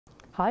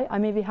Hi,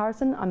 I'm Evie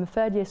Harrison. I'm a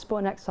third year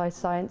Sport and Exercise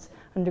Science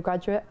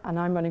undergraduate and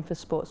I'm running for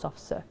Sports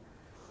Officer.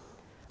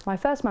 My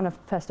first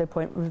manifesto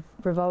point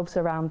revolves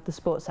around the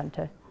Sports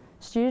Centre.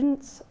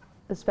 Students,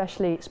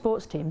 especially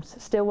sports teams,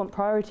 still want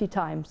priority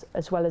times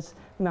as well as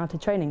amount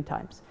of training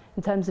times.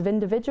 In terms of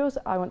individuals,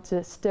 I want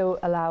to still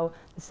allow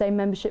the same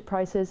membership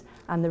prices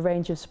and the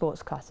range of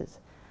sports classes.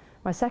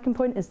 My second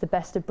point is the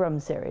Best of Brum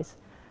series.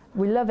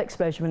 We love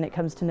Explosion when it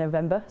comes to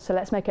November, so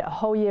let's make it a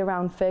whole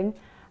year-round thing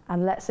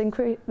and let's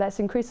increase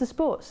the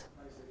sports.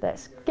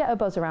 Let's get a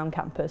buzz around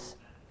campus.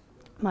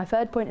 My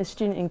third point is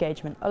student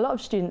engagement. A lot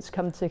of students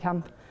come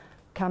to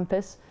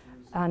campus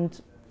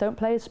and don't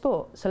play a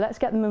sport, so let's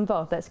get them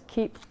involved. Let's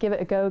give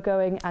it a go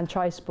going and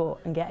try sport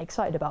and get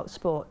excited about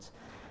sports.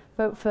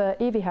 Vote for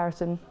Evie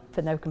Harrison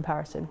for no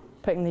comparison,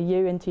 putting the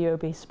U into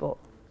UOB sport.